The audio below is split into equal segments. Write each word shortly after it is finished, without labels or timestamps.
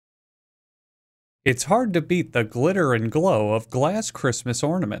It's hard to beat the glitter and glow of glass Christmas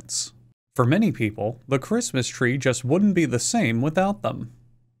ornaments. For many people, the Christmas tree just wouldn't be the same without them.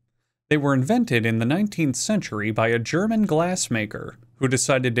 They were invented in the 19th century by a German glassmaker who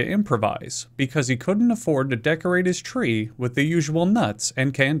decided to improvise because he couldn't afford to decorate his tree with the usual nuts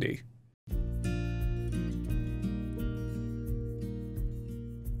and candy.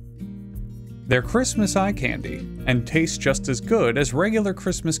 They're Christmas eye candy, and taste just as good as regular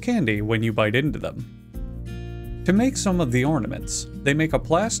Christmas candy when you bite into them. To make some of the ornaments, they make a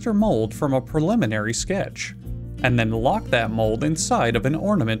plaster mold from a preliminary sketch, and then lock that mold inside of an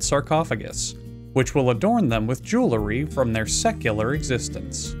ornament sarcophagus, which will adorn them with jewelry from their secular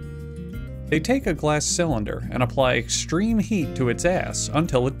existence. They take a glass cylinder and apply extreme heat to its ass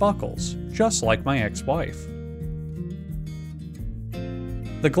until it buckles, just like my ex-wife.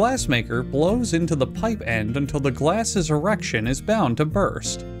 The glassmaker blows into the pipe end until the glass's erection is bound to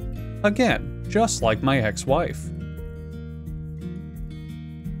burst. Again, just like my ex-wife.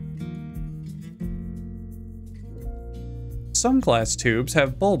 Some glass tubes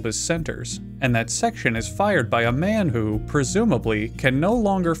have bulbous centers, and that section is fired by a man who, presumably, can no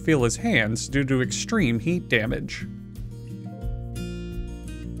longer feel his hands due to extreme heat damage.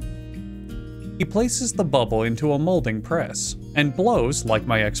 He places the bubble into a molding press, and blows, like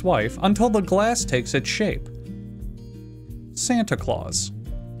my ex-wife, until the glass takes its shape. Santa Claus.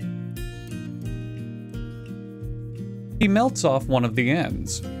 He melts off one of the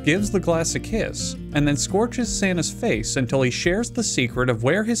ends, gives the glass a kiss, and then scorches Santa's face until he shares the secret of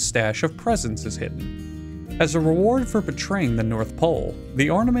where his stash of presents is hidden. As a reward for betraying the North Pole,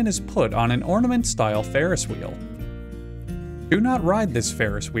 the ornament is put on an ornament-style Ferris wheel. Do not ride this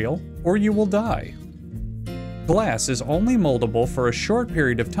Ferris wheel, or you will die. Glass is only moldable for a short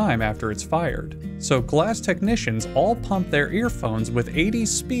period of time after it's fired, so glass technicians all pump their earphones with 80s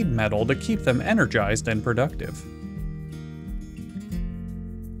speed metal to keep them energized and productive.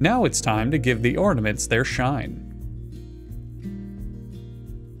 Now it's time to give the ornaments their shine.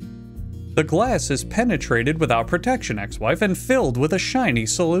 The glass is penetrated without protection, ex-wife, and filled with a shiny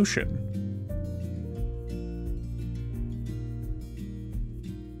solution.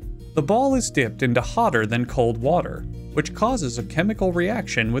 The ball is dipped into hotter than cold water, which causes a chemical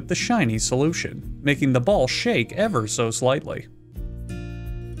reaction with the shiny solution, making the ball shake ever so slightly.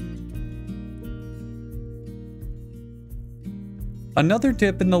 Another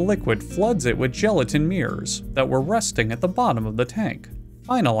dip in the liquid floods it with gelatin mirrors that were resting at the bottom of the tank,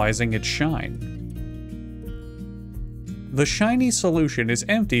 finalizing its shine. The shiny solution is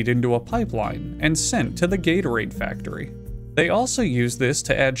emptied into a pipeline and sent to the Gatorade factory. They also use this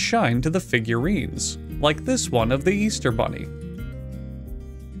to add shine to the figurines, like this one of the Easter Bunny.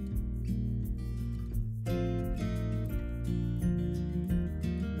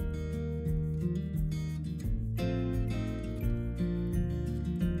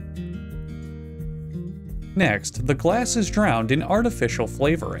 Next, the glass is drowned in artificial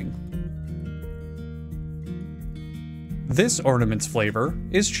flavoring. This ornament's flavor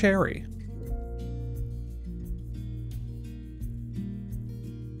is cherry.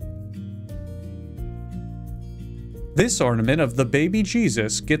 This ornament of the baby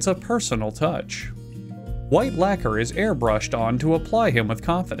Jesus gets a personal touch. White lacquer is airbrushed on to apply him with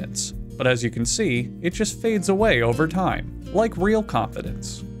confidence, but as you can see, it just fades away over time, like real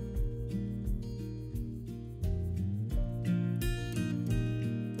confidence.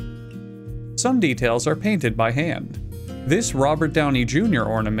 Some details are painted by hand. This Robert Downey Jr.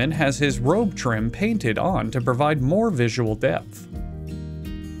 ornament has his robe trim painted on to provide more visual depth.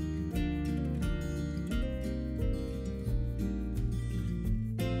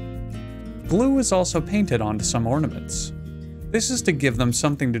 Glue is also painted onto some ornaments. This is to give them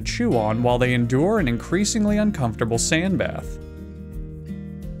something to chew on while they endure an increasingly uncomfortable sand bath.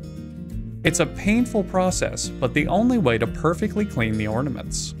 It's a painful process, but the only way to perfectly clean the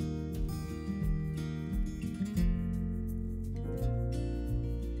ornaments.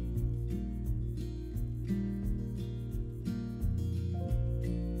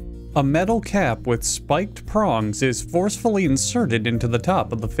 A metal cap with spiked prongs is forcefully inserted into the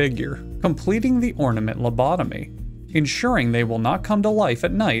top of the figure, completing the ornament lobotomy, ensuring they will not come to life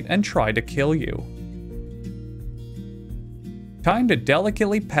at night and try to kill you. Time to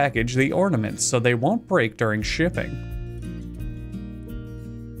delicately package the ornaments so they won't break during shipping.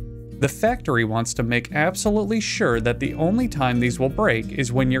 The factory wants to make absolutely sure that the only time these will break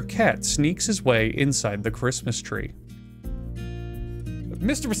is when your cat sneaks his way inside the Christmas tree.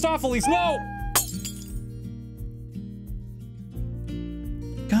 Mr. Mistopheles, no!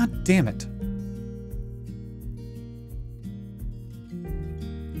 God damn it.